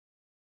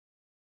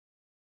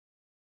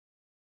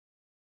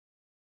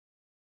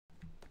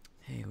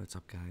Hey, what's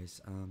up, guys?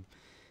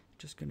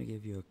 Just gonna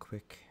give you a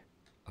quick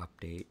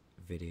update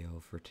video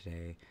for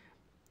today.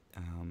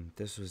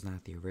 This was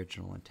not the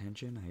original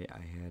intention.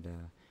 I had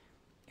a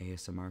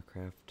ASMR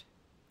Craft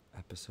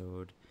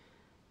episode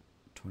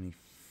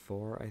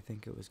 24, I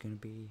think it was gonna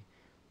be,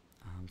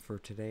 for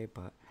today,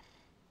 but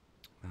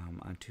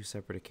on two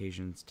separate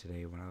occasions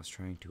today, when I was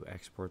trying to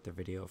export the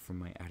video from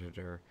my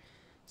editor,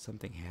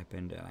 something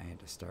happened and I had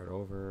to start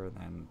over. And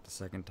then the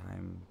second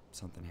time,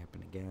 something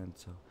happened again.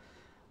 So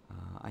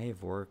I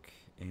have work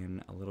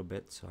in a little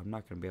bit, so I'm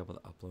not going to be able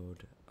to upload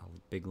a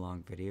big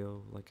long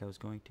video like I was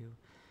going to,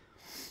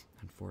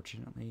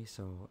 unfortunately.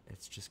 So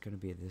it's just going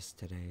to be this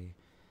today.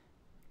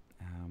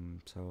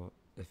 So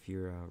if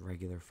you're a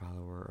regular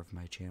follower of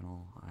my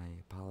channel, I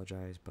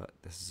apologize, but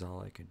this is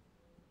all I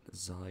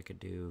could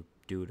do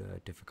due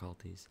to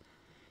difficulties.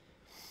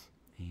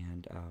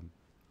 And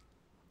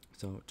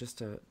so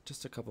just a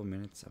couple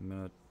minutes, I'm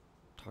gonna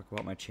talk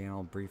about my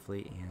channel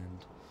briefly,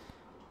 and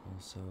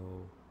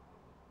also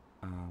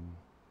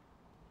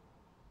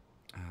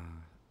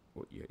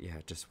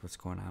just what's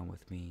going on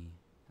with me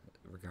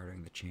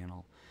regarding the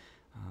channel.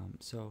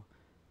 So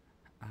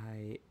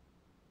I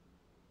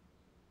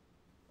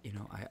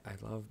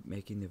love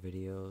making the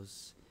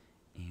videos,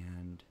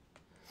 and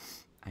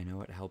I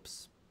know it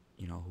helps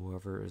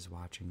whoever is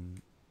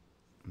watching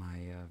my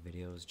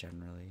videos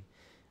generally.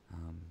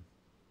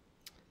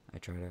 I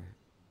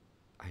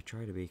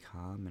try to be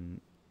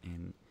calm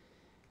and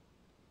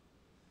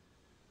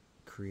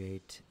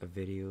create a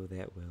video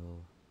that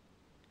will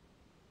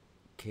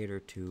cater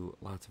to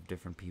lots of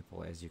different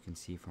people. As you can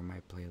see from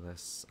my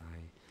playlists,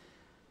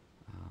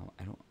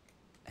 I don't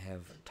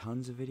have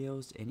tons of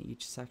videos in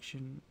each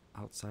section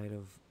outside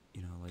of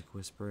like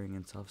whispering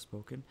and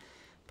self-spoken,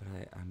 but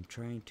I'm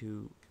trying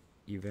to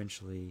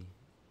eventually,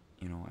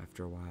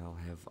 after a while,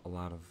 have a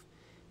lot of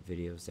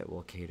videos that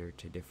will cater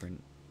to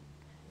different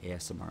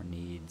ASMR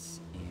needs.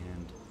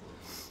 And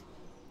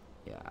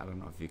yeah, I don't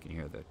know if you can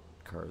hear the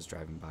cars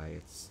driving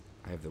by.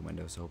 I have the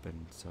windows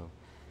open, so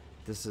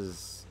this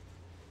is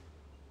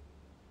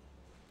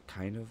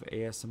kind of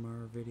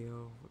ASMR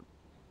video.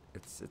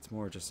 It's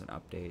more just an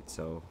update,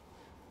 so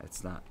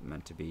it's not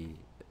meant to be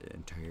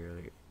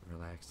entirely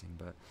relaxing.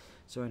 But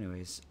so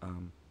anyways,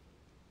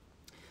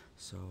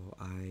 so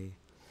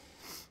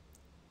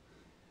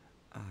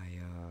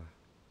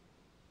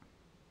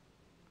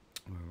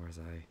where was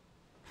I?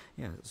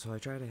 Yeah, so I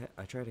try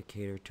to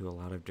cater to a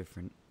lot of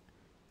different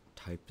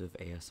types of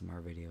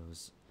ASMR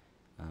videos.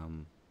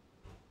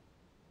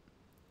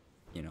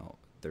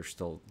 They're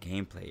still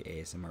gameplay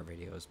ASMR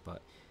videos,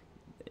 but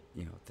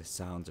the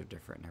sounds are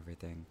different and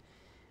everything.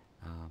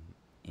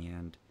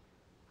 And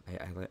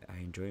I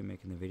enjoy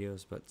making the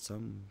videos, but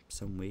some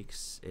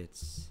weeks,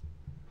 it's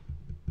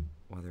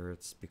whether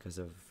it's because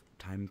of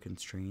time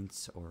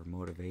constraints or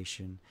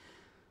motivation,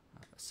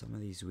 some of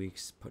these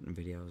weeks putting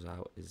videos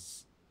out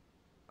is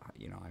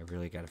I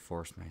really got to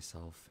force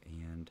myself.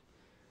 And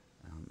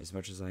as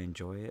much as I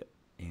enjoy it,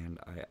 and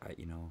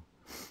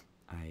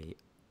I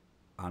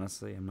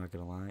honestly, I'm not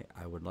gonna lie,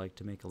 I would like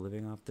to make a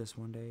living off this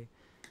one day,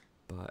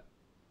 but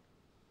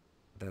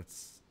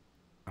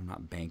I'm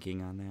not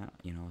banking on that,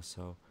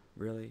 so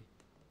really,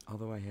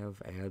 although I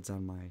have ads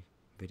on my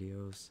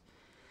videos,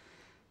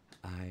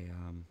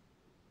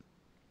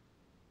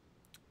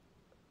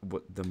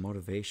 what the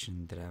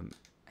motivation that I'm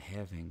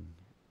having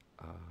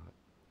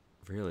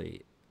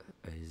really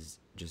is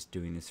just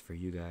doing this for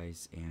you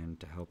guys and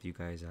to help you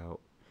guys out,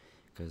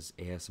 because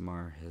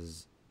ASMR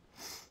has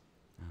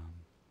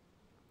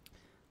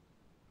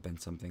been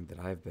something that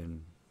I've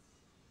been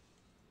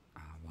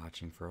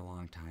watching for a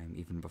long time,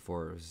 even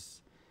before it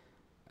was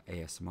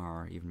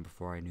ASMR, even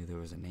before I knew there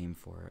was a name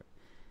for it.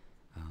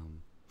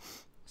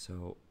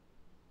 So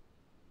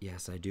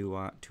yes, I do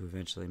want to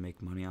eventually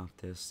make money off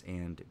this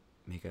and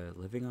make a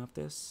living off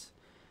this,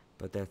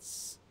 but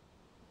that's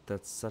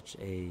such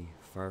a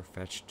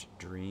far-fetched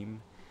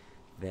dream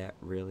that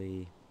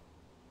really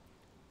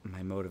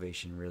my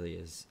motivation really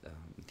is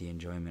the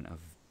enjoyment of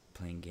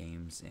playing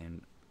games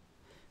and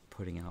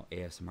putting out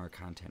ASMR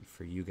content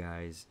for you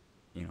guys,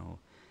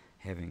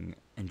 having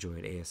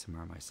enjoyed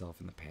ASMR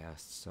myself in the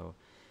past. So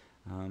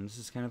this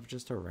is kind of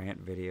just a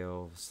rant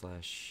video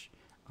slash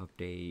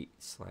update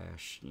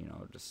slash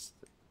just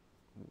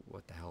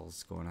what the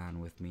hell's going on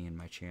with me and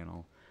my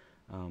channel.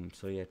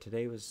 So yeah,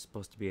 today was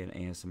supposed to be an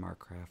ASMR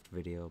craft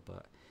video,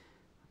 but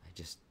I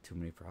just too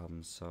many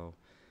problems. So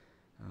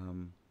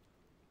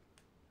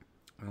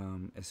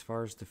as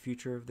far as the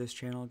future of this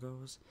channel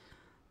goes,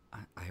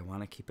 I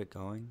want to keep it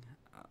going.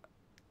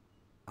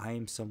 I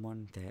am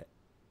someone that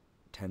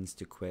tends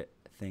to quit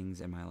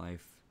things in my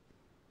life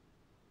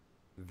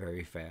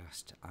very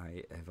fast.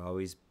 I have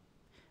always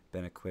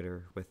been a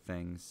quitter with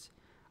things.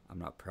 I'm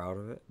not proud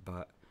of it,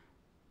 but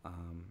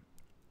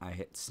I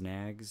hit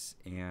snags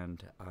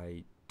and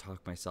I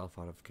talk myself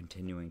out of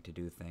continuing to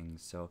do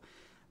things. So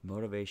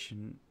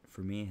motivation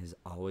for me has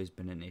always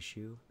been an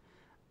issue.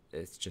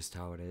 It's just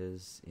how it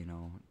is,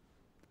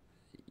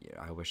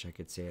 I wish I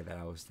could say that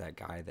I was that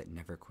guy that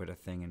never quit a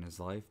thing in his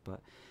life,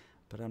 but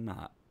I'm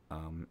not.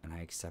 and I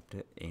accept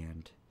it.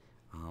 And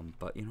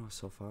but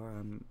so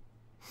far,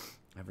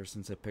 ever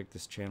since I picked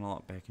this channel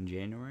up back in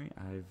January,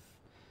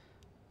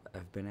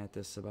 I've been at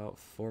this about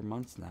 4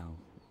 months now,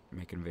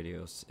 making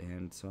videos,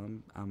 and so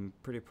I'm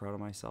pretty proud of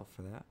myself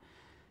for that.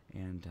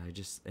 And I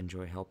just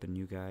enjoy helping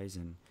you guys,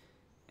 and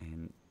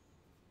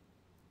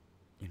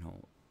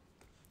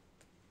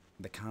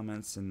the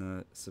comments and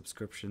the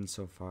subscriptions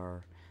so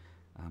far.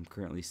 I'm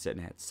currently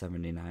sitting at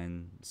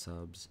 79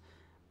 subs.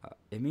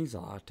 It means a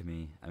lot to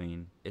me. I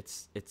mean,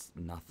 it's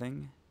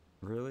nothing,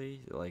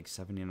 really. Like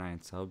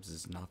 79 subs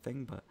is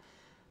nothing, but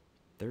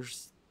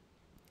there's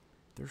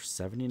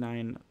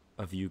 79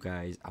 of you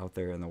guys out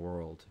there in the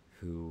world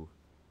who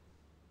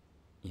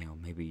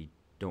maybe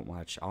don't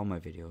watch all my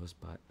videos,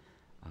 but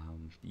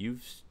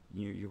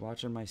you're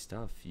watching my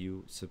stuff.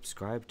 You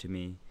subscribe to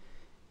me,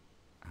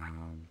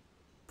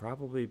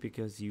 probably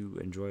because you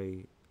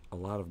enjoy a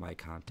lot of my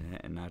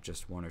content and not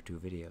just one or two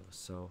videos.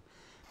 So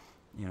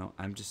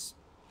I'm just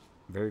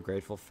very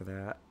grateful for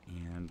that.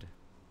 And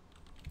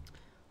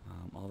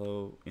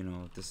although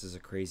this is a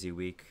crazy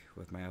week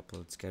with my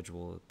upload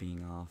schedule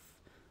being off,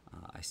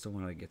 I still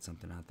want to get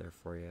something out there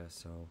for you.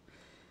 So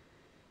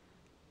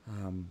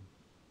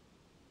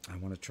I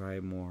want to try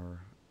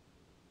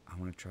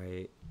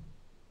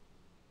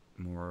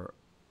more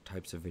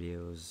types of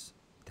videos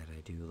that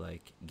I do,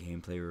 like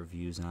gameplay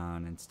reviews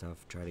on and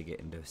stuff. Try to get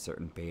into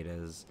certain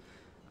betas.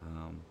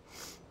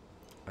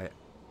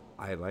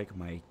 I like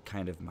my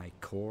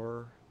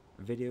core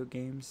video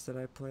games that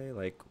I play,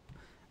 like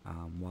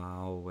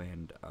WoW,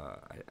 and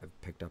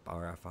I've picked up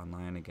RF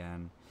Online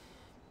again,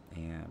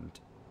 and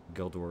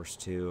Guild Wars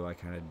 2. I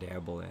kind of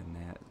dabble in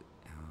that.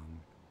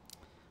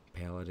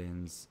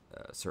 Paladins,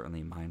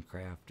 certainly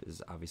Minecraft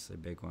is obviously a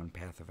big one.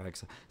 Path of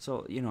Exile.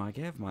 So I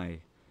have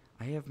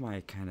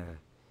my kind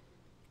of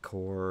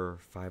core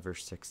 5 or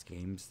 6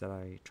 games that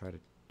I try to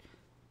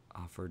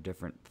offer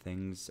different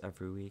things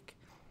every week.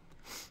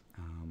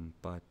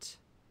 But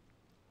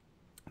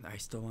I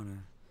still want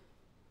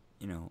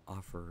to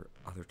offer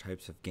other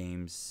types of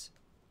games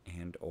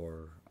and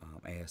or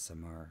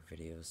ASMR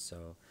videos.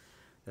 So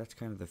that's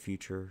kind of the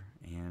future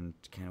and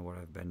kind of what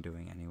I've been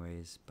doing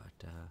anyways.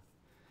 But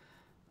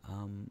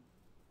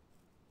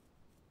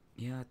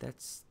yeah,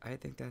 I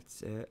think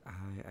that's it.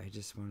 I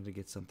just wanted to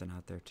get something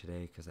out there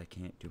today because I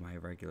can't do my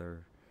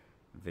regular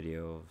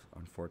video.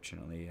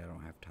 Unfortunately, I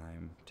don't have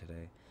time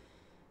today,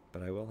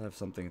 but I will have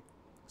something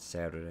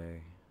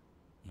Saturday.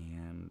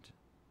 And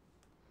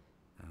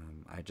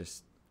I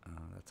just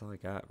that's all I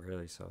got,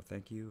 really. So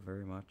thank you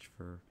very much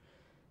for,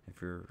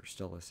 if you're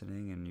still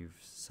listening and you've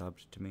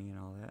subbed to me and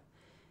all that.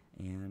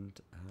 And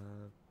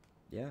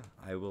yeah,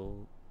 I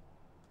will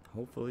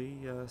hopefully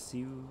see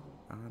you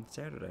on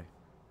Saturday.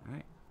 All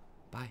right,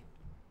 bye.